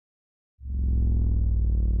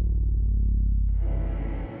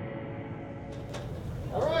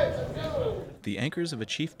The anchors of a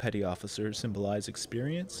chief petty officer symbolize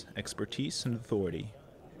experience, expertise, and authority.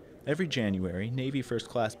 Every January, Navy First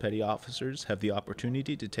Class Petty Officers have the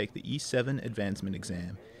opportunity to take the E7 advancement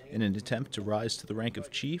exam in an attempt to rise to the rank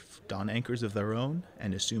of chief, don anchors of their own,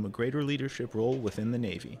 and assume a greater leadership role within the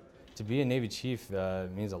Navy. To be a Navy chief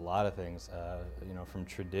means a lot of things, from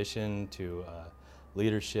tradition to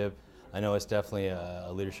leadership. I know it's definitely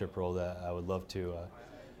a leadership role that I would love to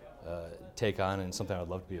take on and something I would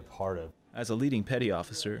love to be a part of. As a leading petty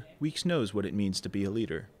officer, Weeks knows what it means to be a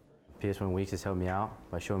leader. PS1 Weeks has helped me out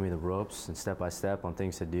by showing me the ropes and step-by-step on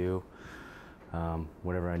things to do.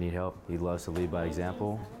 Whenever I need help, he loves to lead by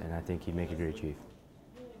example, and I think he'd make a great chief.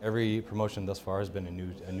 Every promotion thus far has been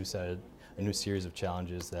a new series of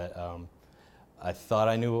challenges that I thought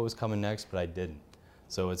I knew what was coming next, but I didn't.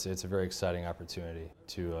 So it's a very exciting opportunity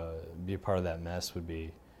to be a part of that mess. Would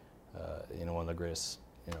be one of the greatest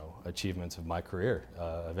achievements of my career,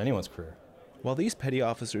 of anyone's career. While these petty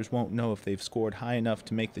officers won't know if they've scored high enough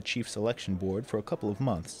to make the chief selection board for a couple of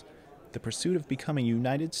months, the pursuit of becoming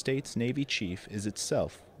United States Navy chief is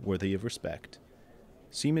itself worthy of respect.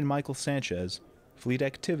 Seaman Michael Sanchez, Fleet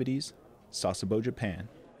Activities, Sasebo, Japan.